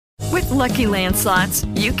Lucky Land Slots,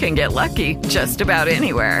 you can get lucky just about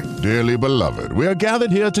anywhere. Dearly beloved, we are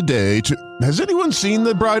gathered here today to... Has anyone seen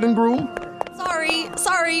the bride and groom?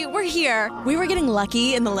 Sorry, we're here. We were getting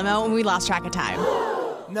lucky in the limo and we lost track of time.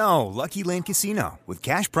 No, Lucky Land Casino, with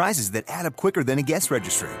cash prizes that add up quicker than a guest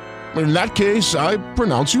registry. In that case, I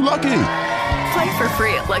pronounce you lucky. Play for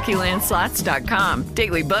free at LuckyLandSlots.com.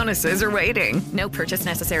 Daily bonuses are waiting. No purchase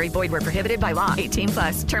necessary. Void where prohibited by law.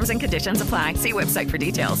 18+. Terms and conditions apply. See website for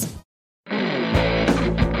details.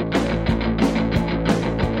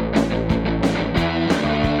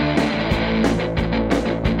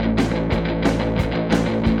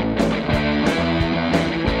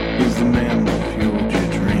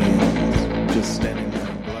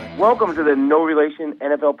 Welcome to the No Relation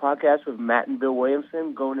NFL podcast with Matt and Bill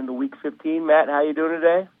Williamson going into Week 15. Matt, how you doing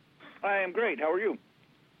today? I am great. How are you?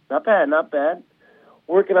 Not bad.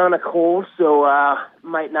 Working on a cold, so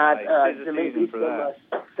might not there may be some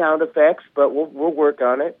sound effects, but we'll work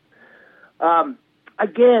on it.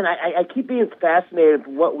 Again, I keep being fascinated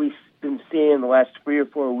with what we've been seeing in the last 3 or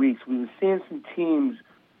 4 weeks. We've been seeing some teams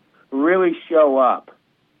really show up,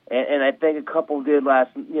 and I think a couple did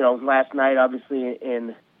last night, obviously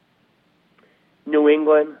in New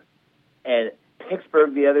England and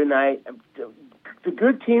Pittsburgh the other night. The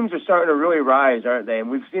good teams are starting to really rise, aren't they? And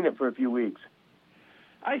we've seen it for a few weeks.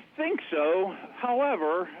 I think so.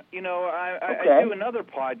 However, I do another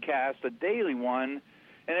podcast, a daily one,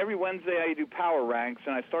 and every Wednesday I do power ranks,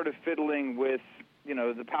 and I started fiddling with,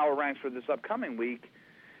 the power ranks for this upcoming week,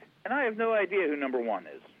 and I have no idea who number one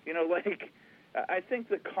is. I think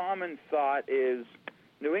the common thought is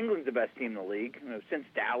New England's the best team in the league since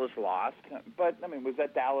Dallas lost. But, was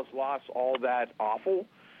that Dallas loss all that awful?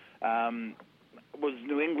 Was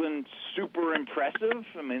New England super impressive?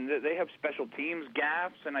 They have special teams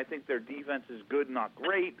gaffes, and I think their defense is good, not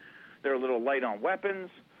great. They're a little light on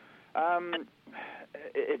weapons.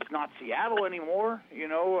 It's not Seattle anymore,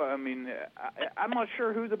 I'm not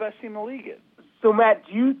sure who the best team in the league is. So, Matt,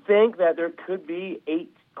 do you think that there could be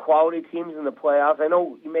 8 quality teams in the playoffs? I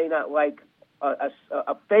know you may not like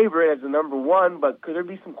a favorite as the number one, but could there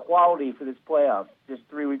be some quality for this playoff just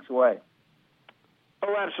 3 weeks away?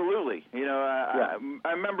 Oh, absolutely. I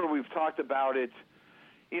remember we've talked about it,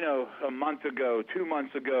 a month ago, 2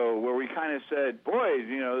 months ago, where we kind of said, boys,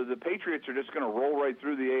 the Patriots are just going to roll right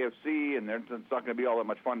through the AFC, and it's not going to be all that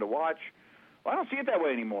much fun to watch. Well, I don't see it that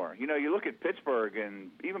way anymore. You look at Pittsburgh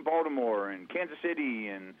and even Baltimore and Kansas City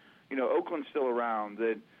and, Oakland's still around.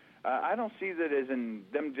 That I don't see that as in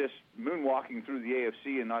them just moonwalking through the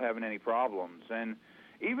AFC and not having any problems. And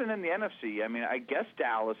even in the NFC, I guess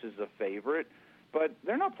Dallas is a favorite, but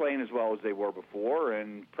they're not playing as well as they were before.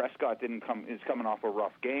 And Prescott is coming off a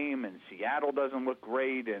rough game, and Seattle doesn't look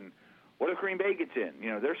great. And what if Green Bay gets in?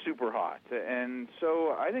 They're super hot. And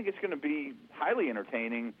so I think it's going to be highly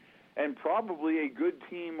entertaining, and probably a good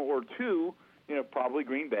team or two, probably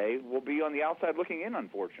Green Bay, will be on the outside looking in,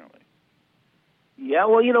 unfortunately. Yeah,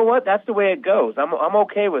 well, you know what? That's the way it goes. I'm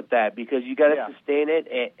okay with that because you got to sustain it,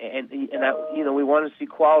 and we want to see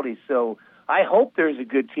quality. So I hope there's a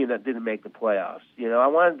good team that didn't make the playoffs. I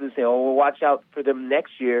wanted to say, we'll watch out for them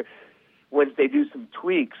next year once they do some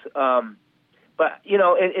tweaks. But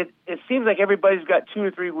it seems like everybody's got 2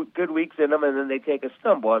 or 3 good weeks in them, and then they take a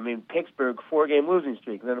stumble. Pittsburgh 4-game losing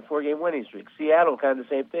streak, and then a 4-game winning streak. Seattle kind of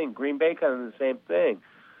the same thing. Green Bay kind of the same thing.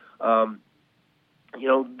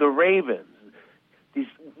 The Ravens.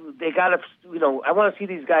 They got to, I want to see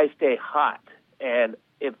these guys stay hot. And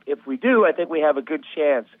if we do, I think we have a good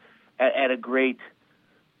chance at a great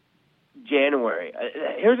January.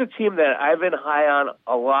 Here's a team that I've been high on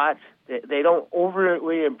a lot. They don't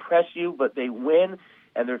overly impress you, but they win,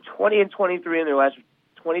 and they're 20-23 in their last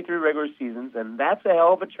 23 regular seasons, and that's a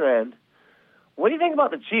hell of a trend. What do you think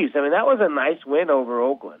about the Chiefs? That was a nice win over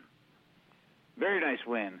Oakland. Very nice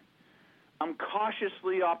win. I'm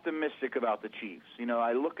cautiously optimistic about the Chiefs.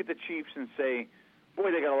 I look at the Chiefs and say,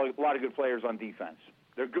 boy, they got a lot of good players on defense.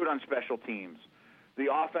 They're good on special teams. The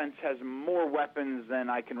offense has more weapons than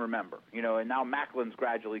I can remember, and now Macklin's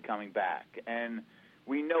gradually coming back. And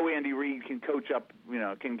we know Andy Reid can coach up,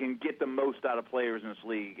 can get the most out of players in this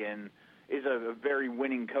league and is a very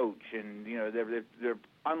winning coach. And, they're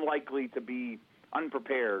unlikely to be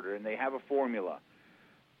unprepared, and they have a formula.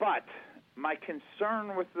 But my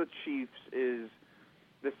concern with the Chiefs is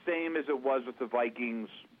the same as it was with the Vikings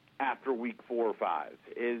after week 4 or 5,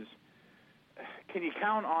 is can you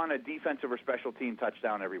count on a defensive or special team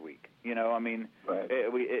touchdown every week? Right.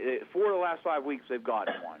 4 of the last 5 weeks they've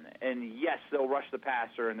gotten one. And, yes, they'll rush the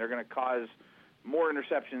passer, and they're going to cause more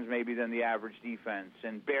interceptions maybe than the average defense.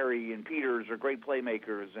 And Barry and Peters are great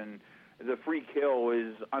playmakers, and the free kill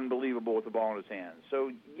is unbelievable with the ball in his hands.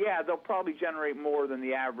 So, yeah, they'll probably generate more than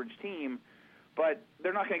the average team, but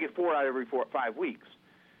they're not going to get 4 out of every 5 weeks.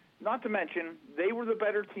 Not to mention, they were the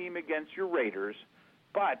better team against your Raiders,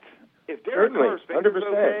 but if Derek Carr's fingers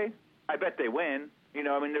okay, I bet they win. You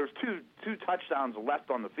know, I mean, there was two touchdowns left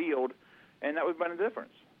on the field, and that would have been the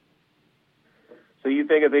difference. So you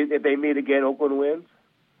think if they meet again, Oakland wins?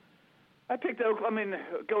 I picked Oakland. I mean,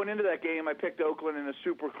 going into that game, I picked Oakland in a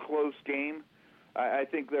super close game. I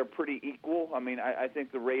think they're pretty equal. I mean, I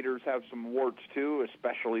think the Raiders have some warts, too,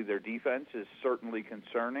 especially their defense is certainly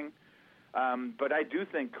concerning. But I do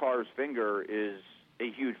think Carr's finger is a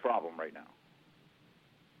huge problem right now.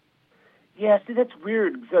 Yeah, see, that's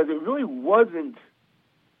weird because it really wasn't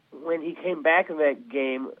when he came back in that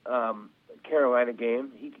game, Carolina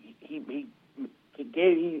game. He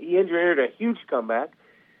engineered a huge comeback.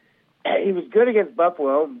 He was good against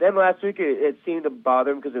Buffalo. Then last week it seemed to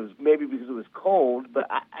bother him because it was cold. But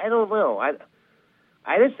I don't know.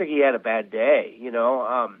 I just think he had a bad day. You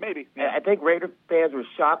know, maybe. Yeah. I think Raider fans were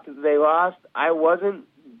shocked that they lost. I wasn't.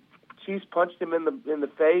 Chiefs punched him in the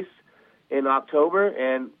face in October,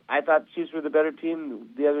 and I thought the Chiefs were the better team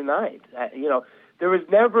the other night. The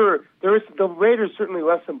Raiders certainly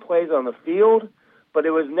left some plays on the field, but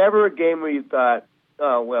it was never a game where you thought,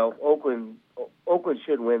 oh well, Oakland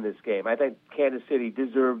should win this game. I think Kansas City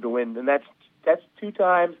deserved to win, and that's 2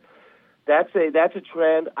 times. That's a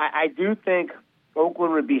trend. I do think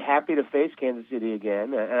Oakland would be happy to face Kansas City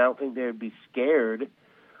again, and I don't think they would be scared.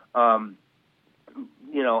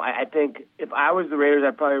 I think if I was the Raiders,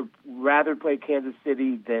 I'd probably rather play Kansas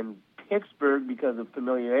City than Pittsburgh because of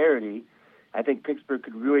familiarity. I think Pittsburgh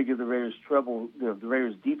could really give the Raiders trouble, the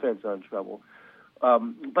Raiders' defense on trouble.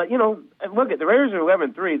 But look at the Raiders are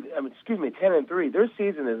 11-3. 10-3. Their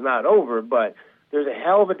season is not over, but there's a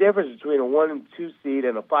hell of a difference between a 1 and 2 seed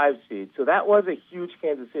and a 5 seed. So that was a huge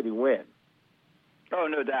Kansas City win. Oh,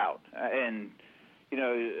 no doubt. And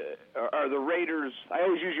are the Raiders? I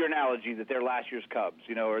always use your analogy that they're last year's Cubs.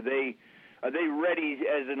 Are they ready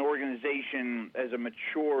as an organization, as a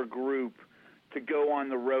mature group, to go on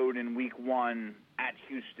the road in Week 1 at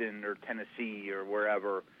Houston or Tennessee or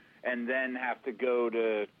wherever, and then have to go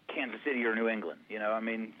to Kansas City or New England?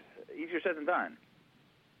 Easier said than done.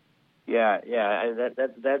 Yeah,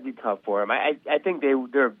 that'd be tough for them. I think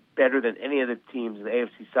they're better than any of the teams in the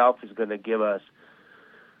AFC South is going to give us.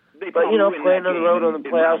 But playing on the road on the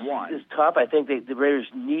playoffs is tough. I think the Raiders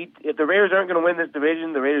need. If the Raiders aren't going to win this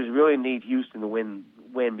division, the Raiders really need Houston to win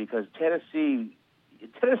because Tennessee's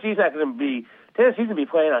not going to be. Tennessee's going to be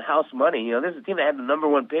playing on house money. This is a team that had the number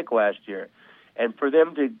 1 pick last year, and for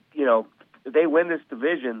them to, if they win this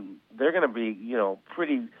division, they're going to be,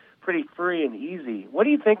 pretty free and easy. What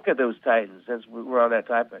do you think of those Titans? Since we're on that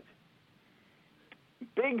topic.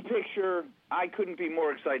 Big picture, I couldn't be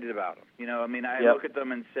more excited about them. I look at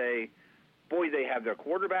them and say, boy, they have their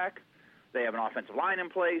quarterback. They have an offensive line in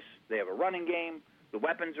place. They have a running game. The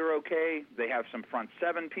weapons are okay. They have some front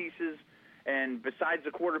 7 pieces. And besides the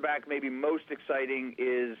quarterback, maybe most exciting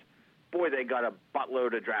is, boy, they got a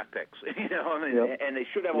buttload of draft picks. And they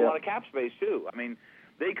should have a lot of cap space, too.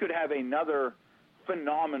 They could have another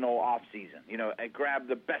phenomenal offseason. Grab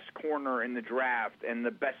the best corner in the draft and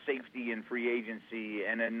the best safety in free agency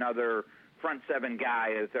and another front 7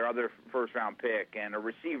 guy as their other first-round pick and a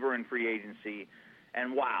receiver in free agency.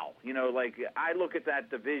 And wow, I look at that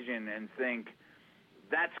division and think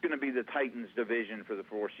that's going to be the Titans' division for the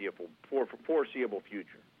foreseeable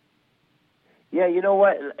future. Yeah, you know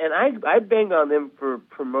what? And I banged on them for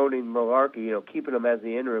promoting Mularkey, keeping him as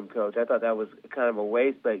the interim coach. I thought that was kind of a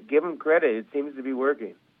waste, but give him credit. It seems to be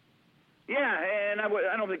working. Yeah, and I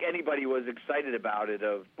don't think anybody was excited about it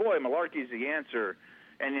boy, Mularkey's the answer.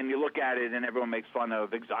 And then you look at it and everyone makes fun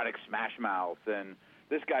of exotic smash mouth and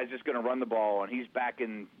this guy's just going to run the ball and he's back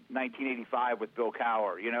in 1985 with Bill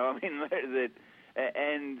Cowher.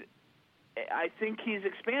 And I think he's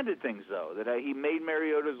expanded things, though, that he made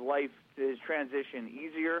Mariota's life, his transition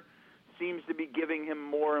easier, seems to be giving him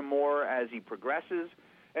more and more as he progresses,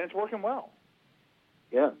 and it's working well.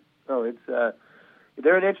 Yeah.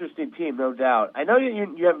 They're an interesting team, no doubt. I know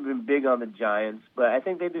you haven't been big on the Giants, but I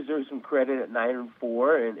think they deserve some credit at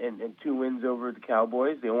 9-4 and 2 wins over the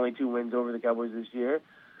Cowboys, the only 2 wins over the Cowboys this year.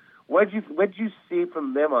 What'd you see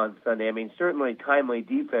from them on Sunday? Certainly timely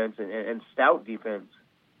defense and stout defense.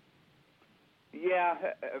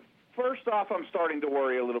 Yeah, first off, I'm starting to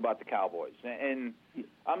worry a little about the Cowboys. And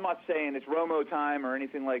I'm not saying it's Romo time or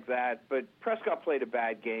anything like that, but Prescott played a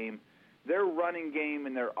bad game. Their running game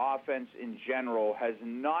and their offense in general has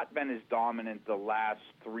not been as dominant the last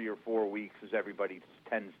 3 or 4 weeks as everybody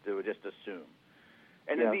tends to just assume.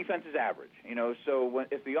 And the defense is average, so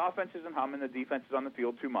if the offense isn't humming, the defense is on the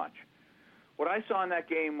field too much. What I saw in that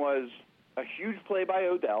game was a huge play by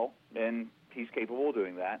Odell, and he's capable of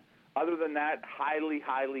doing that. Other than that, highly,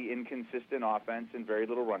 highly inconsistent offense and very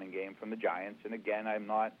little running game from the Giants. And again, I'm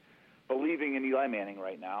not believing in Eli Manning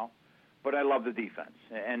right now, but I love the defense.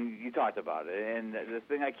 And you talked about it. And the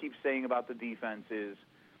thing I keep saying about the defense is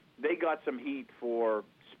they got some heat for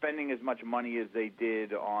spending as much money as they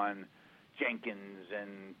did on Jenkins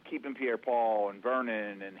and keeping Pierre-Paul and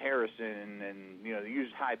Vernon and Harrison and, they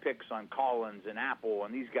used high picks on Collins and Apple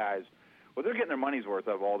and these guys. Well, they're getting their money's worth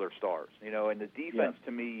of all their stars, and the defense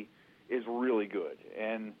to me is really good.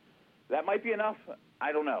 And that might be enough.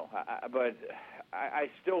 I don't know. But I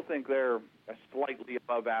still think they're a slightly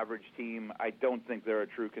above average team. I don't think they're a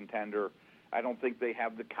true contender. I don't think they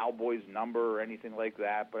have the Cowboys number or anything like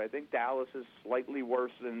that. But I think Dallas is slightly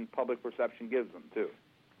worse than public perception gives them, too.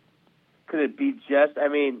 Could it be just,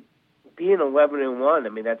 being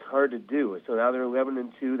 11-1, that's hard to do. So now they're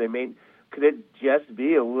 11-2. Could it just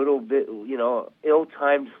be a little bit,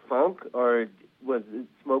 ill-timed funk, or was it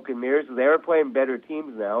smoke and mirrors? They're playing better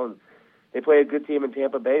teams now, and they play a good team in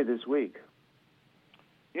Tampa Bay this week.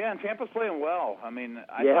 Yeah, and Tampa's playing well. I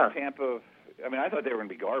thought Tampa, I thought they were going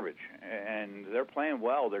to be garbage, and they're playing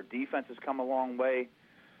well. Their defense has come a long way.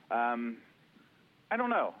 I don't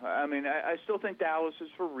know. I still think Dallas is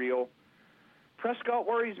for real. Prescott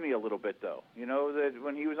worries me a little bit, though. That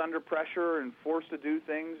when he was under pressure and forced to do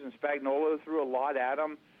things, and Spagnuolo threw a lot at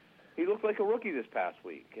him, he looked like a rookie this past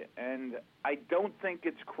week. And I don't think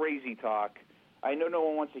it's crazy talk. I know no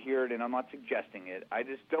one wants to hear it, and I'm not suggesting it. I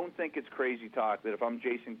just don't think it's crazy talk that if I'm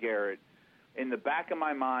Jason Garrett, in the back of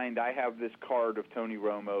my mind, I have this card of Tony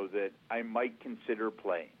Romo that I might consider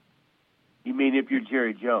playing. You mean if you're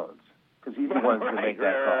Jerry Jones? Because he's the one to make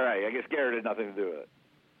that call. Right. I guess Garrett had nothing to do with it.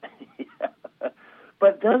 Yeah.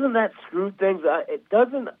 But doesn't that screw things up? It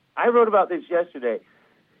doesn't. I wrote about this yesterday.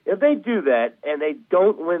 If they do that and they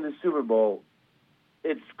don't win the Super Bowl,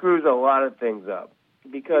 it screws a lot of things up.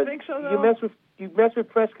 Because you think so, though? you mess with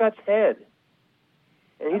Prescott's head,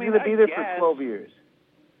 and he's going to be there for 12 years.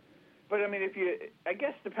 But I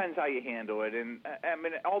guess depends how you handle it, and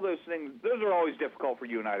all those things. Those are always difficult for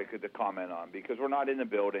you and I to comment on because we're not in the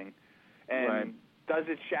building, and. Right. Does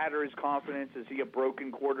it shatter his confidence? Is he a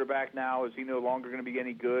broken quarterback now? Is he no longer going to be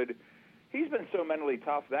any good? He's been so mentally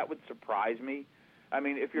tough, that would surprise me.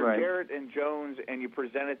 If you're Garrett and Jones and you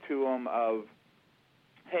present it to him of,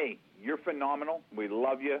 hey, you're phenomenal. We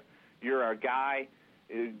love you. You're our guy.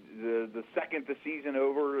 The second the season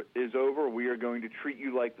is over, we are going to treat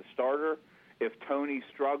you like the starter. If Tony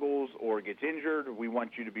struggles or gets injured, we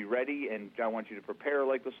want you to be ready, and I want you to prepare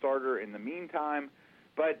like the starter in the meantime.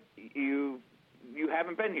 But you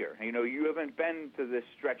haven't been here. You haven't been to this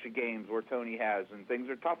stretch of games where Tony has, and things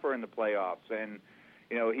are tougher in the playoffs. And,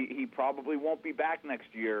 he probably won't be back next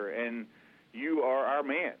year, and you are our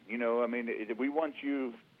man. We want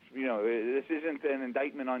you, this isn't an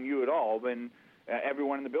indictment on you at all, but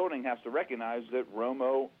everyone in the building has to recognize that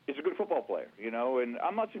Romo is a good football player, and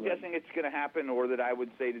I'm not suggesting it's going to happen or that I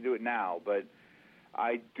would say to do it now, but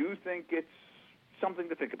I do think it's something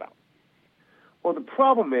to think about. Well, the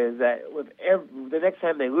problem is that with the next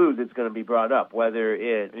time they lose, it's going to be brought up, whether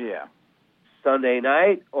it's Sunday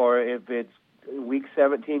night or if it's Week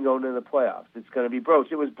 17 going into the playoffs. It's going to be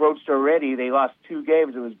broached. It was broached already. They lost 2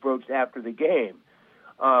 games. It was broached after the game.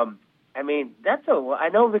 I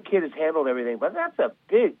know the kid has handled everything, but that's a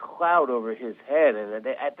big cloud over his head. And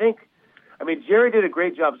I think, Jerry did a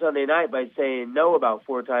great job Sunday night by saying no about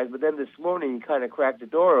 4 times, but then this morning he kind of cracked the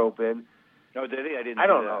door open. Oh, did he? I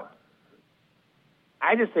don't know.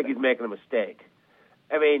 I just think he's making a mistake.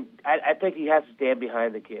 I think he has to stand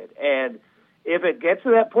behind the kid. And if it gets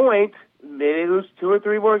to that point, maybe they lose 2 or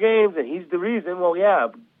 3 more games, and he's the reason, well, yeah,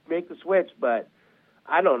 make the switch. But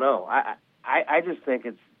I don't know. I just think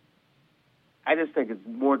it's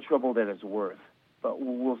more trouble than it's worth. But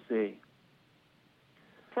we'll see.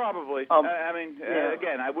 Probably.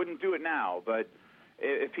 Again, I wouldn't do it now. But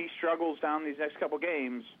if he struggles down these next couple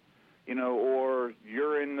games, or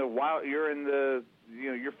you're in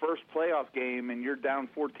your first playoff game and you're down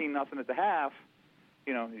 14-0 at the half,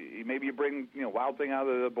 maybe you bring Wild Thing out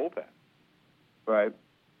of the bullpen. Right.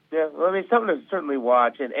 Yeah. Well, something to certainly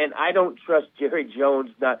watch, and I don't trust Jerry Jones.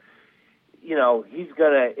 He's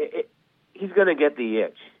gonna get the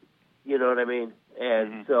itch. You know what I mean?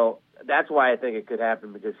 And so that's why I think it could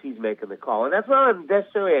happen because he's making the call, and that's not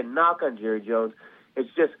necessarily a knock on Jerry Jones. It's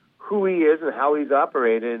just who he is and how he's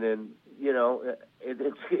operated, and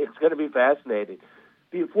it's going to be fascinating.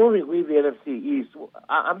 Before we leave the NFC East,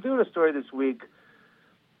 I'm doing a story this week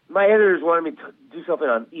my editors wanted me to do something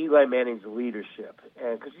on Eli Manning's leadership,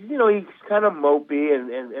 and because he's kind of mopey,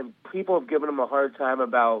 and people have given him a hard time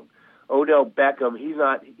about Odell Beckham. He's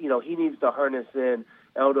not, he needs to harness in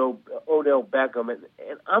Odell Beckham,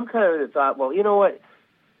 and I'm kind of the thought, well, you know what?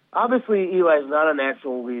 Obviously, Eli's not a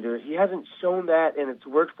natural leader. He hasn't shown that, and it's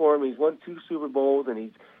worked for him. He's won 2 Super Bowls, and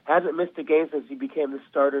he hasn't missed a game since he became the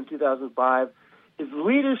starter in 2005. His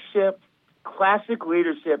leadership, classic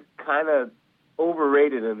leadership, kind of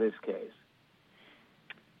overrated in this case.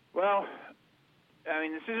 Well, I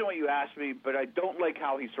mean, this isn't what you asked me, but I don't like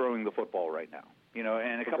how he's throwing the football right now.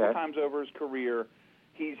 And a couple of times over his career,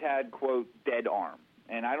 he's had, quote, dead arm.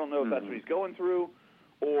 And I don't know if that's what he's going through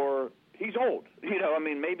or he's old.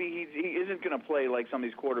 Maybe he isn't going to play like some of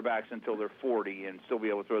these quarterbacks until they're 40 and still be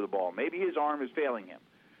able to throw the ball. Maybe his arm is failing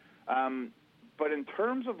him. But in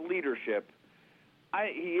terms of leadership,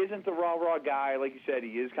 he isn't the rah-rah guy. Like you said,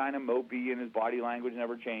 he is kind of mopey and his body language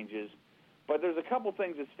never changes. But there's a couple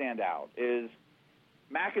things that stand out. Is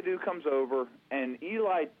McAdoo comes over, and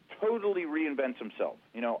Eli totally reinvents himself.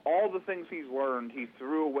 All the things he's learned, he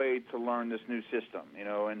threw away to learn this new system,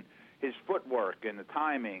 and his footwork and the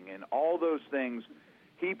timing and all those things,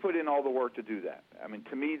 he put in all the work to do that. I mean,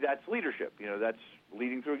 to me, that's leadership. That's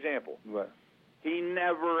leading through example. Right. He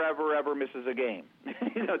never, ever, ever misses a game.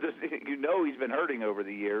 He's been hurting over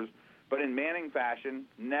the years, but in Manning fashion,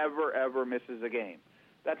 never, ever misses a game.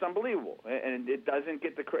 That's unbelievable, and it doesn't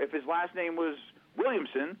get the credit. If his last name was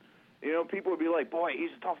Williamson, people would be like, boy,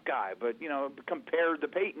 he's a tough guy. But, compared to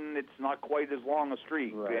Peyton, it's not quite as long a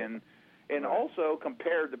streak. Right. And also,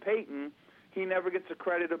 compared to Peyton, he never gets the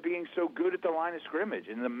credit of being so good at the line of scrimmage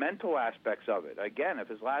and the mental aspects of it. Again, if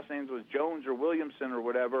his last name was Jones or Williamson or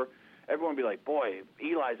whatever, everyone would be like, boy,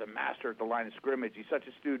 Eli's a master at the line of scrimmage. He's such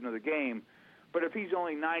a student of the game. But if he's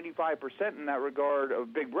only 95% in that regard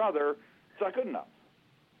of Big Brother, it's not good enough.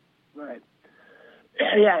 Right.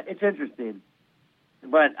 Yeah, it's interesting.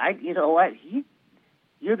 But you know what?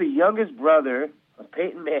 You're the youngest brother of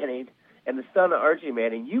Peyton Manning and the son of Archie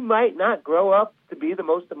Manning. You might not grow up to be the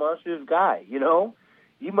most demonstrative guy. You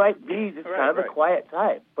might be just kind of a quiet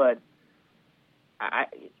type. But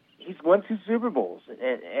he's won 2 Super Bowls,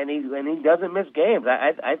 and he doesn't miss games.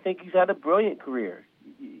 I think he's had a brilliant career.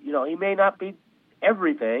 He may not be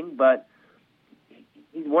everything, but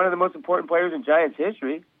he's one of the most important players in Giants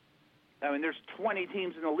history. I mean, there's 20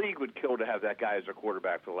 teams in the league would kill to have that guy as a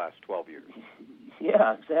quarterback for the last 12 years.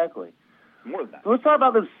 Yeah, exactly. More than that. So let's talk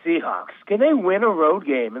about the Seahawks. Can they win a road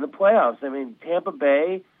game in the playoffs? I mean, Tampa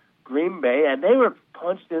Bay, Green Bay, and they were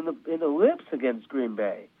punched in the lips against Green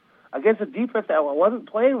Bay, against a defense that wasn't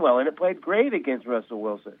playing well, and it played great against Russell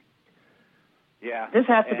Wilson. Yeah. This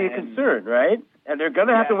has to be a concern, right? And they're going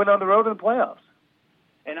to have to win on the road in the playoffs.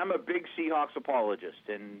 And I'm a big Seahawks apologist,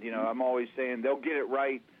 and, I'm always saying they'll get it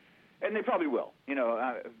right. And they probably will,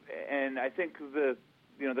 and I think the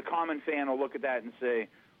common fan will look at that and say,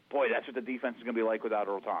 boy, that's what the defense is going to be like without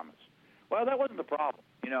Earl Thomas. Well, that wasn't the problem.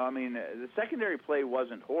 The secondary play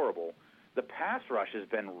wasn't horrible. The pass rush has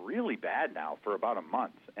been really bad now for about a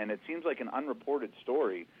month, and it seems like an unreported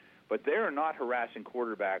story, but they are not harassing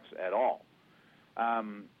quarterbacks at all.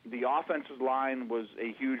 The offensive line was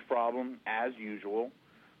a huge problem, as usual.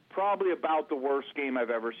 Probably about the worst game I've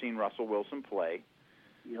ever seen Russell Wilson play.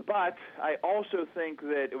 Yep. But I also think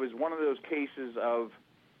that it was one of those cases of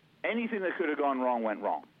anything that could have gone wrong went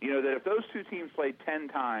wrong. That if those two teams played 10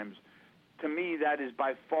 times, to me that is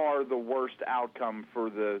by far the worst outcome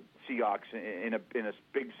for the Seahawks in a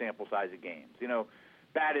big sample size of games.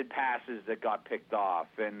 Batted passes that got picked off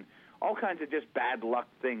and all kinds of just bad luck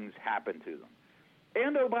things happened to them.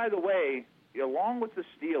 And, oh, by the way, along with the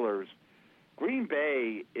Steelers, Green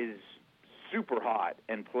Bay is super hot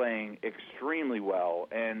and playing extremely well.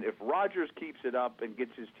 And if Rodgers keeps it up and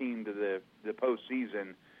gets his team to the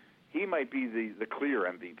postseason, he might be the clear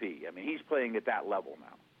MVP. I mean, he's playing at that level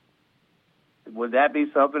now. Would that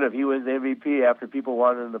be something if he wins MVP after people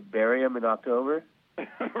wanted him to bury him in October?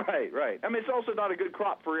 Right. I mean, it's also not a good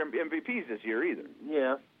crop for MVPs this year either.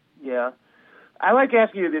 Yeah. I like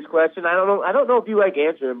asking you this question. I don't know if you like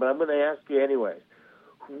answering, but I'm going to ask you anyway.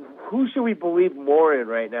 Who should we believe more in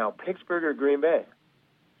right now, Pittsburgh or Green Bay?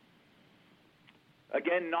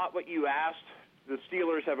 Again, not what you asked. The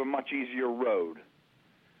Steelers have a much easier road.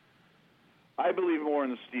 I believe more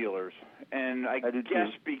in the Steelers, and I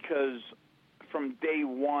guess because from day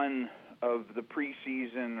one of the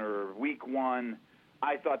preseason or week one,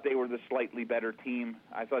 I thought they were the slightly better team.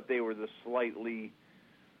 I thought they were the slightly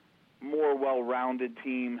more well-rounded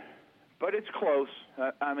team. But it's close.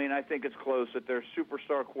 I think it's close that they're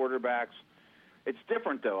superstar quarterbacks. It's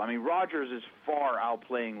different, though. I mean, Rodgers is far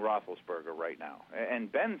outplaying Roethlisberger right now,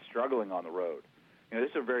 and Ben's struggling on the road. This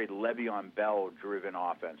is a very Le'Veon Bell-driven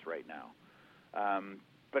offense right now.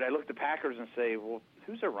 But I look at the Packers and say, well,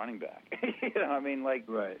 who's their running back?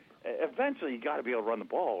 Right. Eventually you got to be able to run the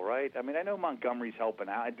ball, right? I mean, I know Montgomery's helping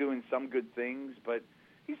out, doing some good things, but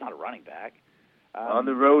he's not a running back. On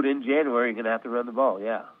the road in January, you're going to have to run the ball,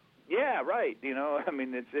 yeah. Yeah, right.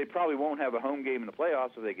 They probably won't have a home game in the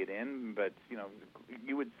playoffs if they get in, but,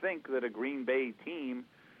 you would think that a Green Bay team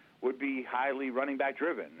would be highly running back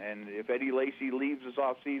driven. And if Eddie Lacy leaves this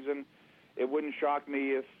offseason, it wouldn't shock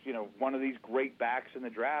me if, one of these great backs in the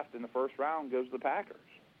draft in the first round goes to the Packers.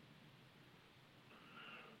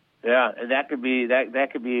 Yeah, and that could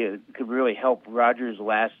really help Rodgers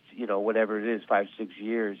last, whatever it is, 5-6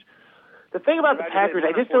 years. The thing about the Packers,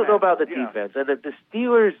 I just don't know about the defense. And the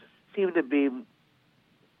Steelers seem to be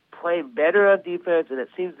playing better on defense, and it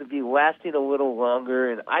seems to be lasting a little longer.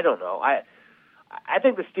 And I don't know. I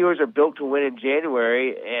think the Steelers are built to win in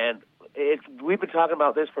January, and we've been talking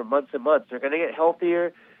about this for months and months. They're going to get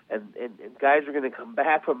healthier, and guys are going to come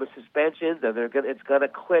back from the suspensions, and it's going to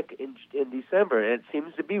click in December. And it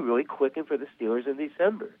seems to be really clicking for the Steelers in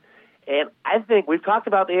December. And I think we've talked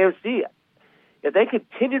about the AFC. If they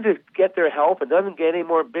continue to get their health and doesn't get any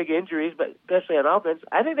more big injuries, but especially on offense,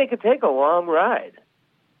 I think they could take a long ride.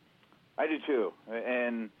 I do too,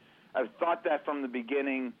 and I've thought that from the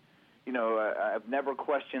beginning. I've never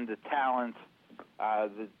questioned the talent.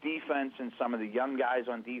 The defense and some of the young guys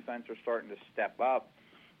on defense are starting to step up.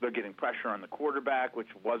 They're getting pressure on the quarterback, which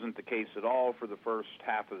wasn't the case at all for the first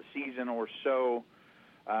half of the season or so.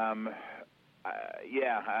 I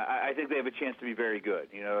think they have a chance to be very good,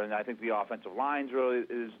 and I think the offensive line's really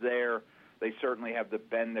is there. They certainly have the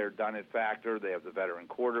been there, done it factor. They have the veteran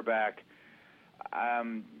quarterback.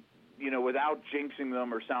 Without jinxing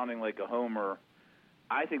them or sounding like a homer,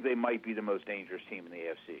 I think they might be the most dangerous team in the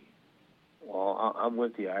AFC. Well, I'm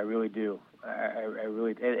with you. I really do. I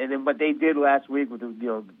really, and then what they did last week with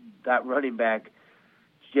that running back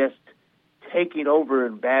just taking over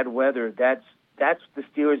in bad weather. That's the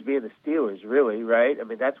Steelers being the Steelers, really, right? I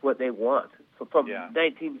mean, that's what they want from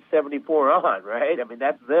 1974 on, right? I mean,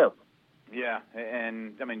 that's them. Yeah,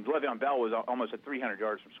 and Le'Veon Bell was almost at 300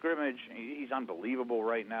 yards from scrimmage. He's unbelievable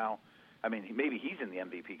right now. I mean, maybe he's in the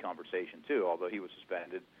MVP conversation too, although he was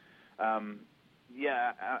suspended. I'm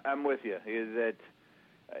with you. Is that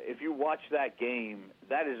if you watch that game,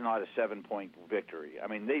 that is not a 7-point victory. I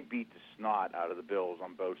mean, they beat the snot out of the Bills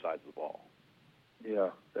on both sides of the ball.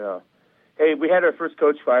 Yeah. Hey, we had our first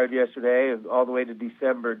coach fired yesterday, and all the way to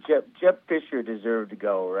December. Jeff Fisher deserved to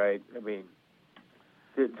go, right? I mean,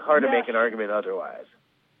 it's hard to make an argument otherwise.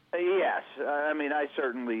 Yes, I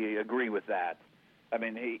certainly agree with that. I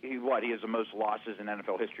mean, he has the most losses in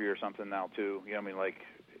NFL history or something now too.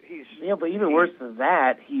 But even worse than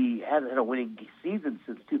that, he hasn't had a winning season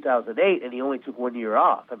since 2008, and he only took 1 year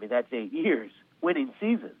off. I mean, that's 8 years winning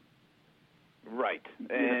season. Right,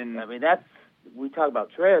 and we talk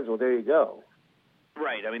about trends. Well, there you go.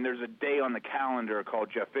 Right. I mean, there's a day on the calendar called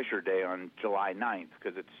Jeff Fisher Day on July 9th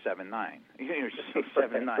because it's 7-9. You see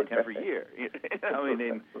 7-9 every year.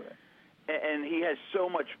 And he has so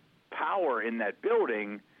much power in that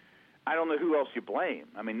building. I don't know who else you blame.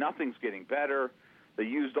 I mean, nothing's getting better. They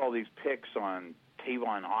used all these picks on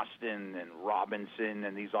Tavon Austin and Robinson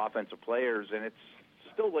and these offensive players, and it's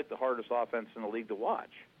still like the hardest offense in the league to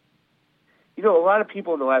watch. A lot of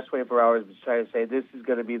people in the last 24 hours have been trying to say this is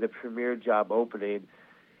going to be the premier job opening.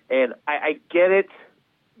 And I get it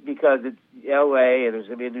because it's L.A. and there's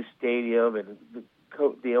going to be a new stadium and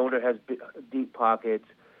the owner has deep pockets.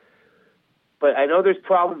 But I know there's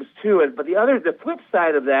problems too. But the flip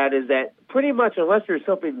side of that is that pretty much unless there's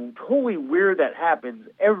something totally weird that happens,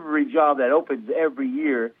 every job that opens every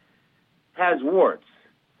year has warts.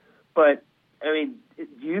 But, do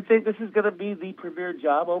you think this is going to be the premier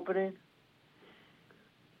job opening?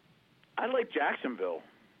 I like Jacksonville.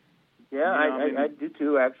 Yeah, I do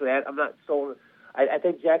too, actually. I'm not sold. I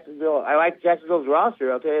think I like Jacksonville's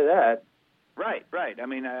roster, I'll tell you that. Right.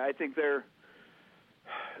 I think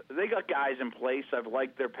they got guys in place. I've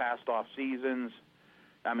liked their past off seasons.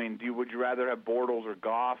 Would you rather have Bortles or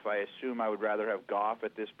Goff? I assume I would rather have Goff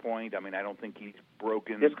at this point. I don't think he's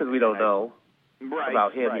broken. Just because we don't know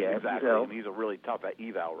about him yet. Exactly. He's a really tough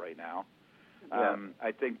eval right now. Yeah.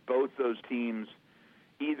 I think both those teams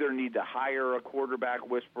either need to hire a quarterback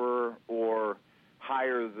whisperer or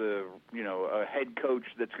hire a head coach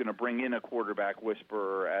that's going to bring in a quarterback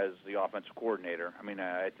whisperer as the offensive coordinator.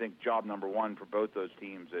 I think job number one for both those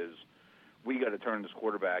teams is we got to turn this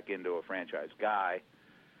quarterback into a franchise guy.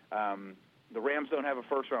 The Rams don't have a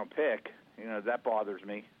first-round pick. that bothers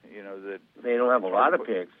me. That they don't have a lot of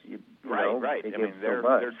picks. Right. I mean,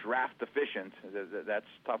 they're draft deficient. That's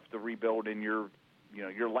tough to rebuild in your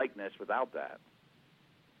likeness without that.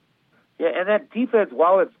 Yeah, and that defense,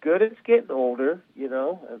 while it's good, it's getting older.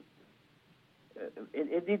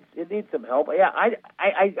 It needs some help. Yeah,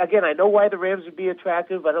 I know why the Rams would be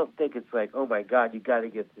attractive. I don't think it's like, oh my God, you got to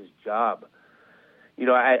get this job.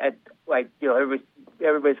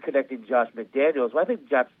 Everybody's connecting Josh McDaniels. Well, I think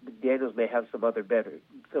Josh McDaniels may have some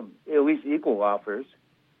at least equal offers.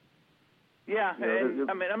 Yeah,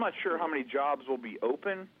 I'm not sure how many jobs will be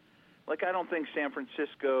open. Like, I don't think San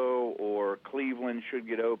Francisco or Cleveland should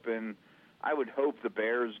get open. I would hope the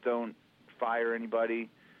Bears don't fire anybody.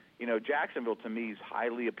 Jacksonville to me is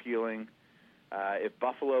highly appealing. If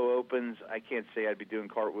Buffalo opens, I can't say I'd be doing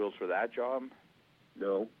cartwheels for that job.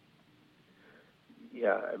 No.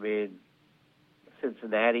 Yeah, I mean,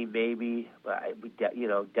 Cincinnati maybe, but I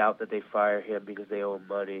doubt that they fire him because they owe him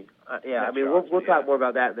money. We'll talk more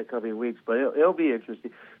about that in the coming weeks, but it'll be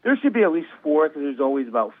interesting. There should be at least 4 because there's always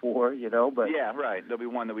about 4, But yeah, right. There'll be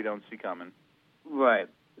one that we don't see coming. Right.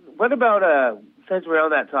 What about since we're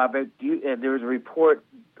on that topic? And there was a report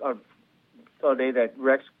on Sunday that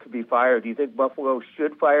Rex could be fired. Do you think Buffalo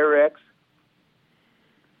should fire Rex?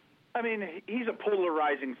 I mean, he's a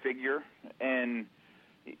polarizing figure, and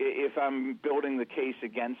if I'm building the case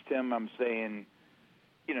against him, I'm saying,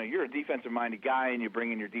 you're a defensive-minded guy, and you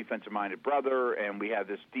bring in your defensive-minded brother, and we have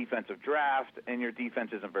this defensive draft, and your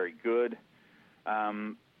defense isn't very good.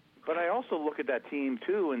 But I also look at that team,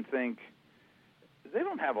 too, and think they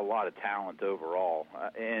don't have a lot of talent overall.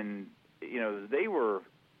 And, they were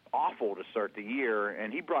awful to start the year,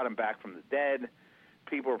 and he brought them back from the dead.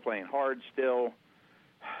 People are playing hard still.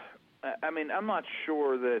 I mean, I'm not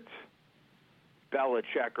sure that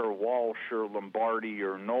Belichick or Walsh or Lombardi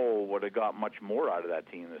or Knoll would have got much more out of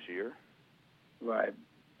that team this year. Right.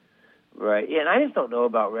 Yeah, and I just don't know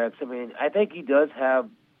about Rex. I mean, I think he does have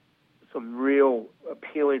some real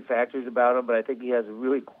appealing factors about him, but I think he has a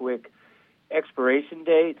really quick expiration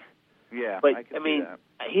date. Yeah, but I can see that.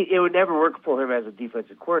 It would never work for him as a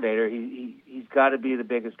defensive coordinator. He's got to be the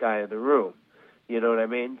biggest guy in the room. You know what I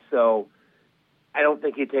mean? So I don't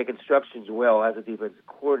think he'd take instructions well as a defensive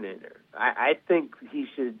coordinator. I think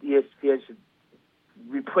ESPN should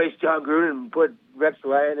replace John Gruden and put Rex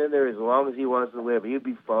Ryan in there as long as he wants to live. He'd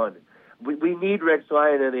be fun. We need Rex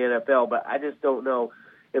Ryan in the NFL, but I just don't know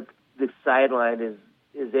if the sideline is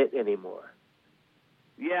it anymore.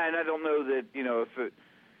 Yeah, and I don't know that, if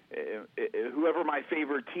whoever my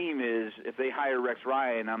favorite team is, if they hire Rex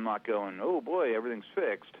Ryan, I'm not going, oh boy, everything's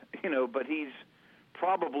fixed. But he's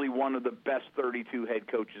probably one of the best 32 head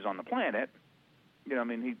coaches on the planet.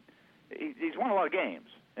 He's won a lot of games.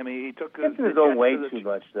 I mean, he took his own way too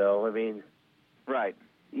much, though. I mean, right.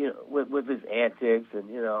 With his antics and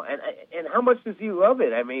and how much does he love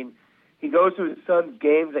it? I mean, he goes to his son's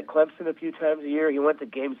games at Clemson a few times a year. He went to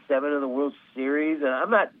Game 7 of the World Series, and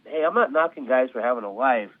I'm not knocking guys for having a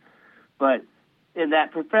life, but in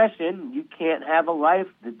that profession, you can't have a life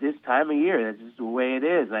at this time of year. That's just the way it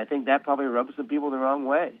is. And I think that probably rubs some people the wrong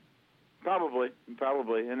way. Probably.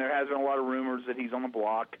 And there has been a lot of rumors that he's on the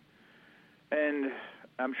block. And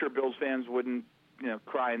I'm sure Bills fans wouldn't,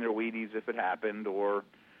 cry in their Wheaties if it happened, or,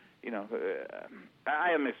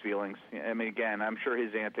 I have mixed feelings. I mean, again, I'm sure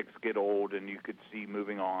his antics get old and you could see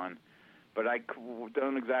moving on. But I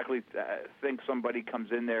don't exactly think somebody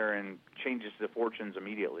comes in there and changes the fortunes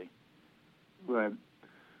immediately. Right.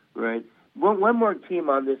 One more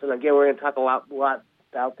team on this, and again, we're going to talk a lot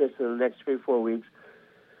about this in the next 3-4 weeks.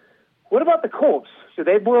 What about the Colts? Should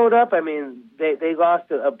they blow it up? I mean, they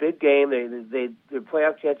lost a big game. Their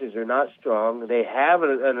playoff chances are not strong. They have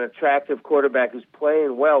an attractive quarterback who's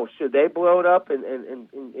playing well. Should they blow it up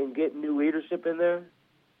and get new leadership in there?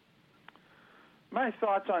 My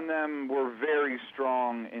thoughts on them were very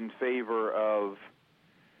strong in favor of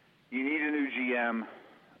you need a new GM.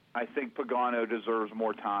 I think Pagano deserves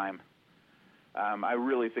more time. I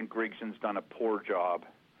really think Grigson's done a poor job.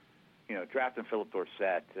 Drafting Philip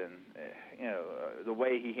Dorsett and, the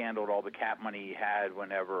way he handled all the cap money he had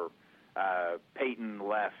whenever Peyton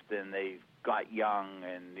left and they got young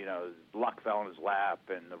and, luck fell in his lap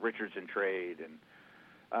and the Richardson trade.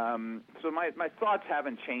 And so my thoughts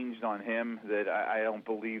haven't changed on him, that I don't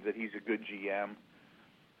believe that he's a good GM.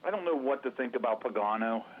 I don't know what to think about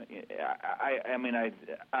Pagano.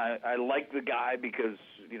 I like the guy because,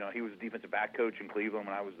 he was a defensive back coach in Cleveland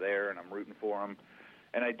when I was there, and I'm rooting for him.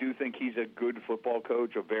 And I do think he's a good football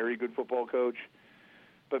coach, a very good football coach.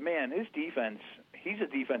 But, man, his defense, he's a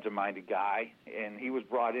defensive-minded guy, and he was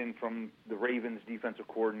brought in from the Ravens defensive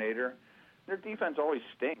coordinator. their defense always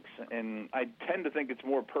stinks, and I tend to think it's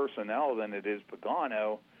more personnel than it is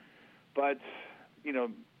Pagano. But, you know,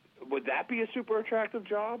 would that be a super attractive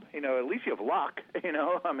job? You know, at least you have luck, you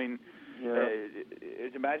know? I mean,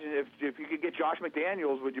 imagine if you could get Josh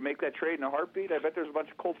McDaniels, would you make that trade in a heartbeat? I bet there's a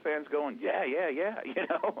bunch of Colts fans going, yeah, you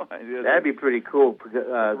know? That'd be pretty cool.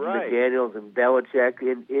 Right. McDaniels and Belichick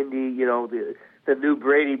in Indy, you know, the new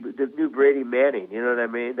Brady Manning, you know what I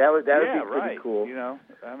mean? That would be pretty cool. You know,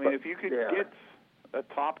 I mean, if you could get a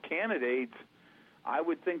top candidate, I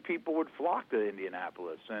would think people would flock to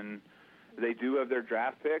Indianapolis, and they do have their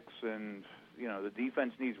draft picks, and you know the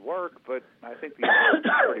defense needs work, but I think the offense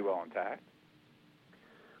is pretty well intact.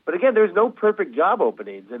 But again, there's no perfect job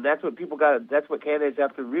openings, and that's what that's what candidates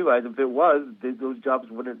have to realize. If it was, those jobs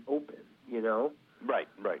wouldn't open, you know? Right.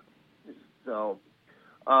 So,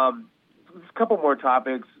 a couple more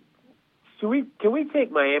topics. Can we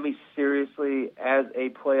take Miami seriously as a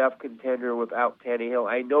playoff contender without Tannehill?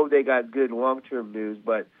 I know they got good long-term news,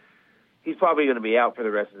 but he's probably going to be out for the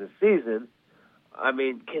rest of the season. I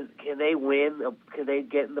mean, can they win? Can they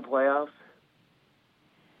get in the playoffs?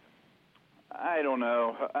 I don't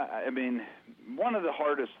know. I mean, one of the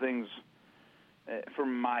hardest things for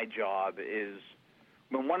my job is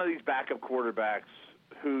when one of these backup quarterbacks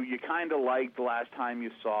who you kind of liked the last time you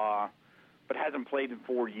saw but hasn't played in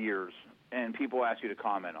 4 years, and people ask you to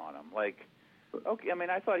comment on him. Like, okay, I mean,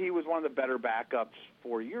 I thought he was one of the better backups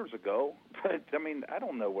 4 years ago, but, I mean, I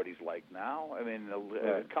don't know what he's like now. I mean,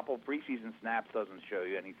 a couple preseason snaps doesn't show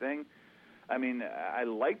you anything. I mean, I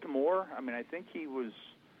liked Moore. I mean, I think he was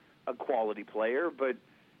a quality player, but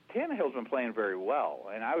Tannehill's been playing very well,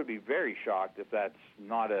 and I would be very shocked if that's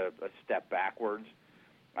not a step backwards.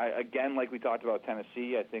 Again, like we talked about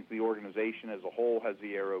Tennessee, I think the organization as a whole has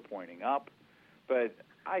the arrow pointing up, but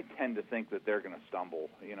I tend to think that they're going to stumble,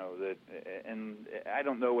 you know, and I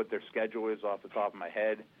don't know what their schedule is off the top of my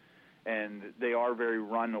head, and they are very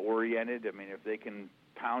run-oriented. I mean, if they can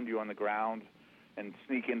pound you on the ground and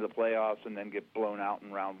sneak into the playoffs and then get blown out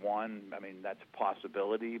in round one, I mean, that's a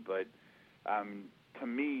possibility, but to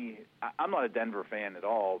me, I'm not a Denver fan at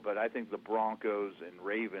all, but I think the Broncos and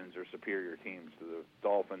Ravens are superior teams to the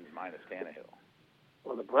Dolphins minus Tannehill.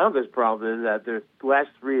 Well, the Broncos' problem is that their last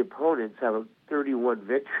three opponents have 31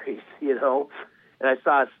 victories, you know. And I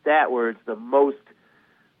saw a stat where it's the most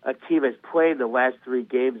a team has played in the last 3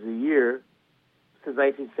 games of the year since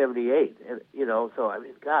 1978. And, you know, so, I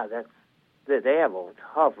mean, God, they have a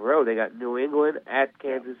tough road. They got New England at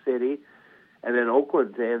Kansas City and then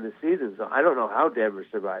Oakland to end the season. So I don't know how Denver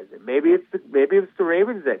survives it. Maybe it's the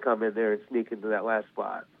Ravens that come in there and sneak into that last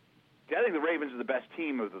spot. Yeah, I think the Ravens are the best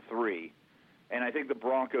team of the 3. And I think the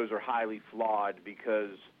Broncos are highly flawed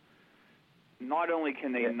because not only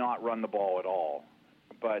can they not run the ball at all,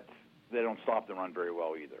 but they don't stop the run very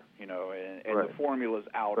well either. You know, and the formula's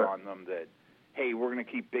out on them that, hey, we're going to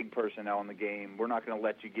keep big personnel in the game. We're not going to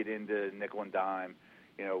let you get into nickel and dime.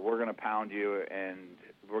 You know, we're going to pound you, and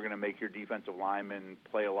we're going to make your defensive linemen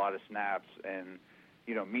play a lot of snaps. And,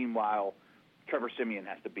 you know, meanwhile, Trevor Siemian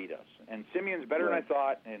has to beat us. And Simeon's better than I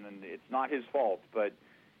thought, and it's not his fault, but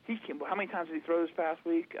how many times did he throw this past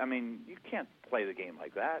week? I mean, you can't play the game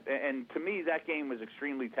like that. And to me, that game was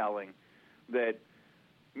extremely telling that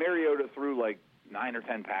Mariota threw like 9 or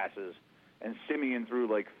 10 passes and Simeon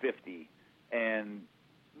threw like 50. And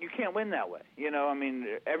you can't win that way. You know, I mean,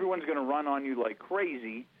 everyone's going to run on you like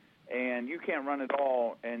crazy, and you can't run at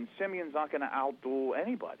all, and Simeon's not going to outduel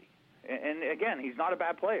anybody. And again, he's not a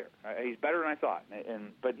bad player. He's better than I thought.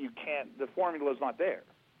 But you can't – the formula's not there.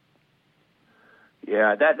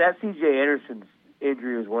 Yeah, that C.J. Anderson's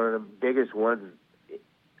injury was one of the biggest ones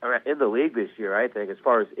in the league this year, I think, as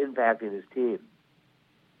far as impacting his team.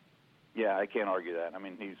 Yeah, I can't argue that. I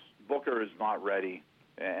mean, Booker is not ready,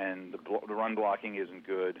 and the run blocking isn't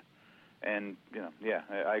good. And, you know, yeah,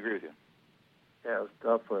 I agree with you. Yeah, it was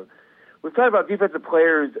tough for him. We've talked about defensive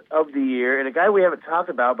players of the year, and a guy we haven't talked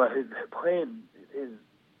about, but who's playing his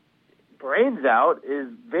brains out, is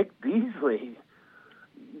Vic Beasley.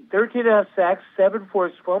 13.5 sacks, 7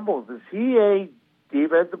 forced fumbles. Is he a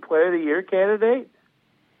defensive player of the year candidate?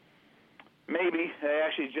 Maybe. I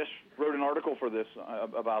actually just wrote an article for this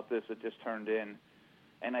about this that just turned in,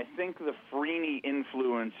 and I think the Freeney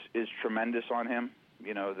influence is tremendous on him.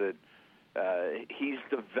 You know, that he's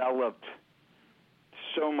developed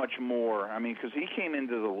so much more. I mean, because he came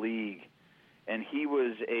into the league, and he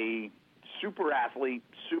was a super athlete,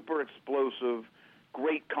 super explosive,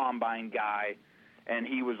 great combine guy, and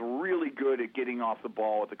he was really good at getting off the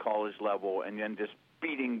ball at the college level and then just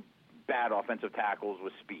beating bad offensive tackles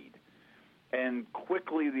with speed. And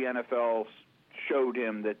quickly the NFL showed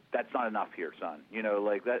him that that's not enough here, son. You know,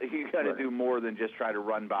 like that you got to do more than just try to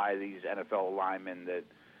run by these NFL linemen that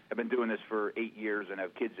have been doing this for 8 years and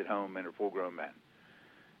have kids at home and are full-grown men.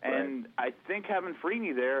 And I think having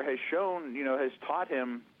Freeney there has shown, you know, has taught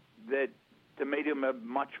him that to make him a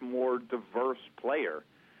much more diverse player.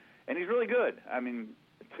 And he's really good. I mean,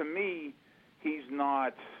 to me, he's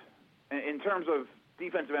not, in terms of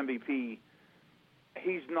defensive MVP,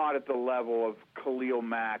 he's not at the level of Khalil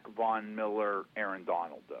Mack, Von Miller, Aaron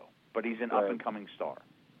Donald, though. But he's an up-and-coming star.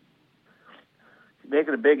 He's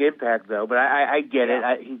making a big impact, though. But I get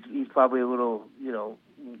it. He's probably a little, you know,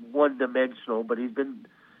 one-dimensional, but he's been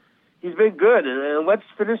good. And let's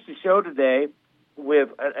finish the show today with,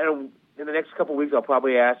 in the next couple of weeks, I'll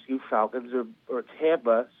probably ask you Falcons or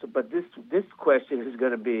Tampa. But this question is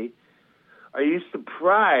going to be, are you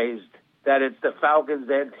surprised that it's the Falcons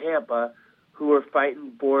and Tampa who are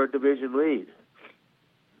fighting for a division lead?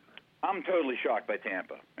 I'm totally shocked by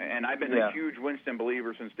Tampa. And I've been a huge Winston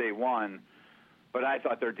believer since day one, but I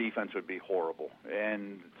thought their defense would be horrible.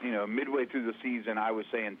 And, you know, midway through the season, I was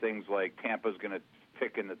saying things like Tampa's going to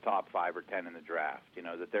pick in the top 5 or 10 in the draft, you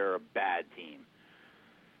know, that they're a bad team.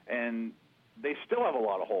 And they still have a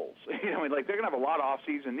lot of holes. You know, I mean, like, they're going to have a lot of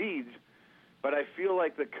off-season needs, but I feel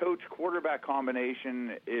like the coach-quarterback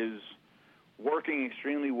combination is working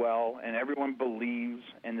extremely well, and everyone believes,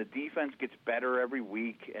 and the defense gets better every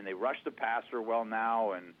week, and they rush the passer well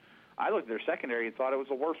now, and I looked at their secondary and thought it was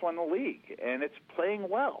the worst one in the league, and it's playing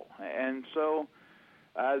well. And so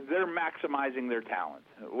they're maximizing their talent.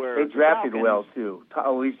 They drafted well, too, at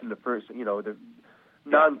least in the first, you know, the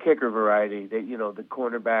non-kicker variety. They, you know, the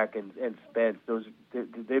cornerback and Spence,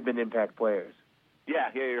 they've been impact players. Yeah,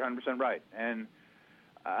 you're 100% right. And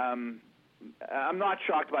I'm not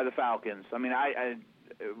shocked by the Falcons. I mean, I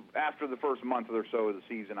after the first month or so of the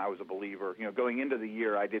season, I was a believer. You know, going into the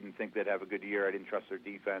year, I didn't think they'd have a good year. I didn't trust their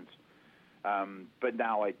defense. But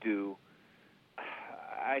now I do.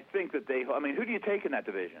 I think that I mean, who do you take in that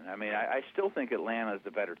division? I mean, I still think Atlanta is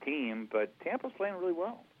the better team, but Tampa's playing really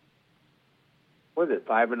well. What is it,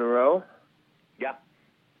 5 in a row? Yeah.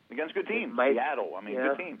 Against good teams. Seattle, I mean,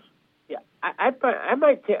 good teams. Yeah, I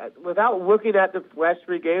might, without looking at the last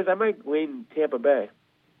 3 games, I might lean Tampa Bay.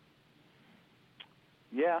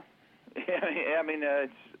 Yeah. I mean,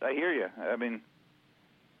 I hear you. I mean,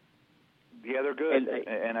 yeah, they're good.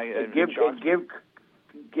 And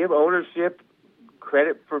give ownership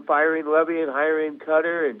credit for firing Levy and hiring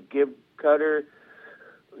Cutter, and give Cutter,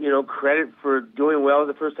 you know, credit for doing well as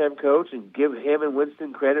a first-time coach, and give him and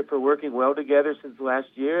Winston credit for working well together since last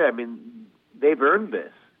year. I mean, they've earned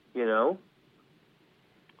this, you know?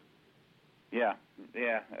 Yeah.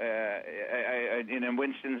 And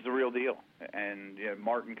Winston's the real deal. And you know,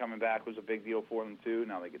 Martin coming back was a big deal for them, too.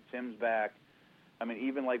 Now they get Sims back. I mean,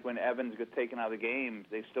 even like when Evans gets taken out of the game,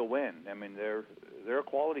 they still win. I mean, they're a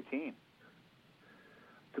quality team.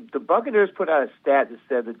 The Buccaneers put out a stat that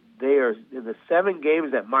said that they are, in the 7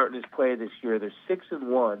 games that Martin has played this year, they're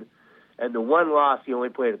 6-1, and the one loss he only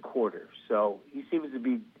played a quarter. So he seems to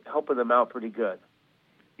be helping them out pretty good.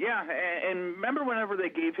 Yeah, and remember whenever they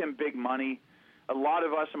gave him big money, a lot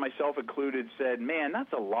of us, and myself included, said, man,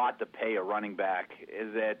 that's a lot to pay a running back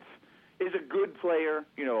that is a good player,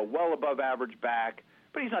 you know, a well above average back,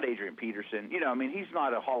 but he's not Adrian Peterson. You know, I mean, he's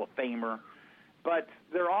not a Hall of Famer. But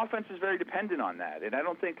their offense is very dependent on that, and I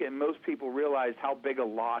don't think most people realize how big a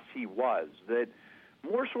loss he was. That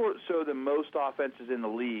more so than most offenses in the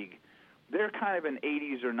league, they're kind of an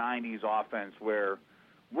 80s or 90s offense where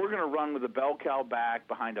we're going to run with a bell cow back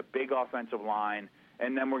behind a big offensive line,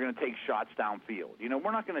 and then we're going to take shots downfield. You know,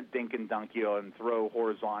 we're not going to dink and dunk you and throw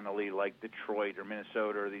horizontally like Detroit or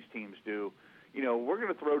Minnesota or these teams do. You know, we're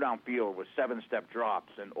going to throw downfield with 7-step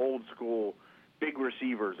drops and old school big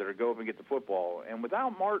receivers that are go up and get the football. And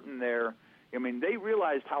without Martin there, I mean, they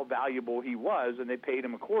realized how valuable he was, and they paid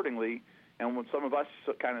him accordingly. And when some of us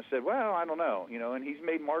kind of said, well, I don't know, you know, and he's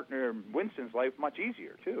made Martin or Winston's life much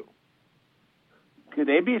easier, too. Could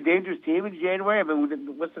they be a dangerous team in January? I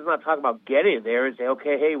mean, let's just not talk about getting there and say,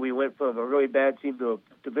 okay, hey, we went from a really bad team to a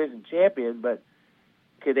division champion, but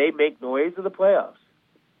could they make noise in the playoffs?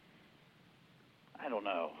 I don't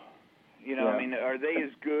know. You know, I mean, are they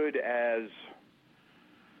as good as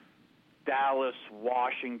Dallas,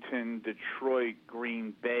 Washington, Detroit,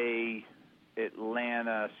 Green Bay,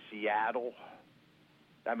 Atlanta, Seattle?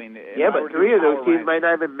 I mean, but 3 of those teams might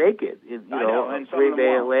not even make it. You know, Green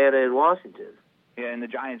Bay, Atlanta, and Washington. Yeah, and the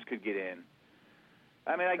Giants could get in.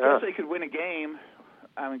 I mean, I guess they could win a game.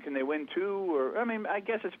 I mean, can they win 2? Or I mean, I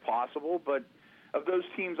guess it's possible, but of those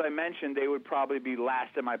teams I mentioned, they would probably be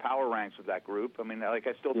last in my power ranks of that group. I mean, like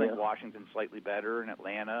I still think Washington's slightly better, and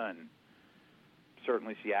Atlanta, and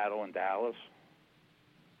certainly Seattle and Dallas.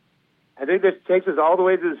 I think this takes us all the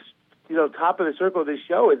way to the top of the circle of this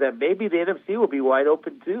show, is that maybe the NFC will be wide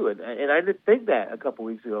open too. And I didn't think that a couple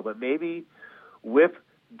weeks ago, but maybe with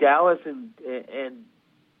Dallas and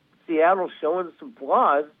Seattle showing some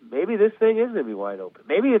flaws, maybe this thing is going to be wide open.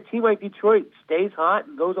 Maybe a team like Detroit stays hot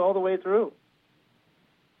and goes all the way through.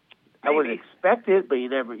 Maybe. I wouldn't expect it, but you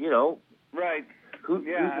never, Right. Who's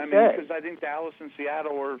I mean, because I think Dallas and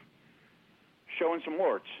Seattle are showing some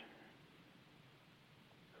warts.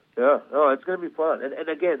 Yeah, it's going to be fun. And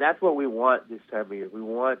again, that's what we want this time of year. We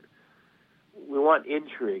want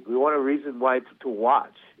intrigue. We want a reason why to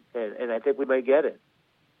watch, and I think we might get it.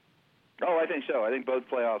 Oh, I think so. I think both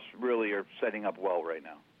playoffs really are setting up well right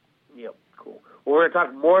now. Yep, cool. Well, we're going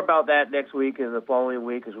to talk more about that next week and the following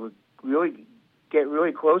week as we really get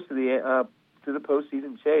really close to the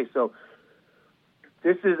postseason chase. So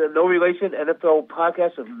this is a No Relation NFL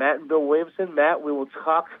podcast of Matt and Bill Williamson. Matt, we will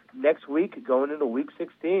talk next week going into Week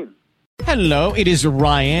 16. Hello, it is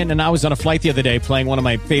Ryan, and I was on a flight the other day playing one of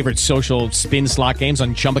my favorite social spin slot games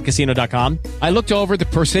on ChumbaCasino.com. I looked over at the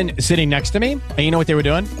person sitting next to me, and you know what they were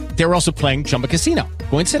doing? They were also playing Chumba Casino.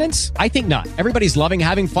 Coincidence? I think not. Everybody's loving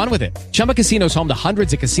having fun with it. Chumba Casino is home to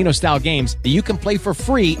hundreds of casino-style games that you can play for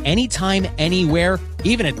free anytime, anywhere,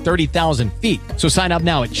 even at 30,000 feet. So sign up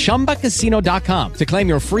now at ChumbaCasino.com to claim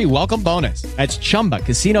your free welcome bonus. That's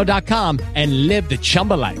ChumbaCasino.com and live the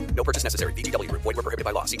Chumba life. No purchase necessary. VGW. Void where prohibited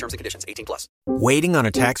by law. See terms and conditions. 18+. Waiting on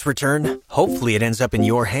a tax return? Hopefully it ends up in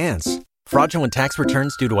your hands. Fraudulent tax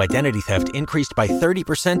returns due to identity theft increased by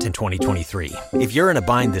 30% in 2023. If you're in a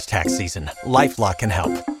bind this tax season, LifeLock can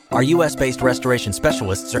help. Our U.S.-based restoration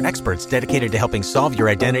specialists are experts dedicated to helping solve your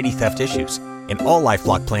identity theft issues. And all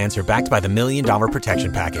LifeLock plans are backed by the $1 Million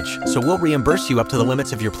Protection Package. So we'll reimburse you up to the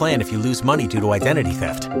limits of your plan if you lose money due to identity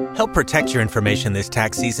theft. Help protect your information this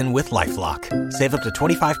tax season with LifeLock. Save up to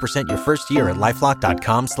 25% your first year at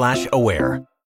LifeLock.com/aware.